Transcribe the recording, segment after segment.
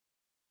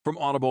From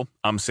Audible,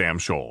 I'm Sam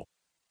Scholl.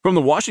 From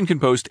the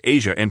Washington Post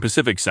Asia and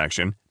Pacific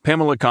section,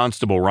 Pamela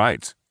Constable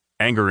writes,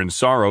 Anger and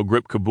sorrow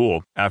grip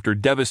Kabul after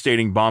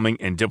devastating bombing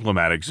in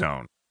diplomatic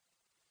zone.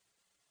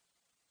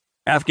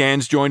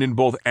 Afghans joined in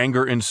both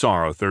anger and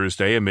sorrow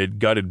Thursday amid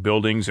gutted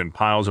buildings and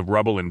piles of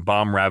rubble in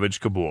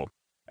bomb-ravaged Kabul,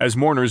 as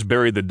mourners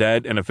buried the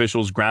dead and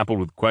officials grappled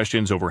with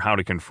questions over how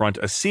to confront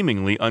a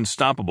seemingly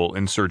unstoppable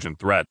insurgent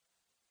threat.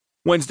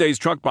 Wednesday's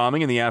truck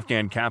bombing in the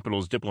Afghan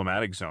capital's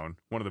diplomatic zone,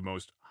 one of the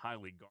most highly guarded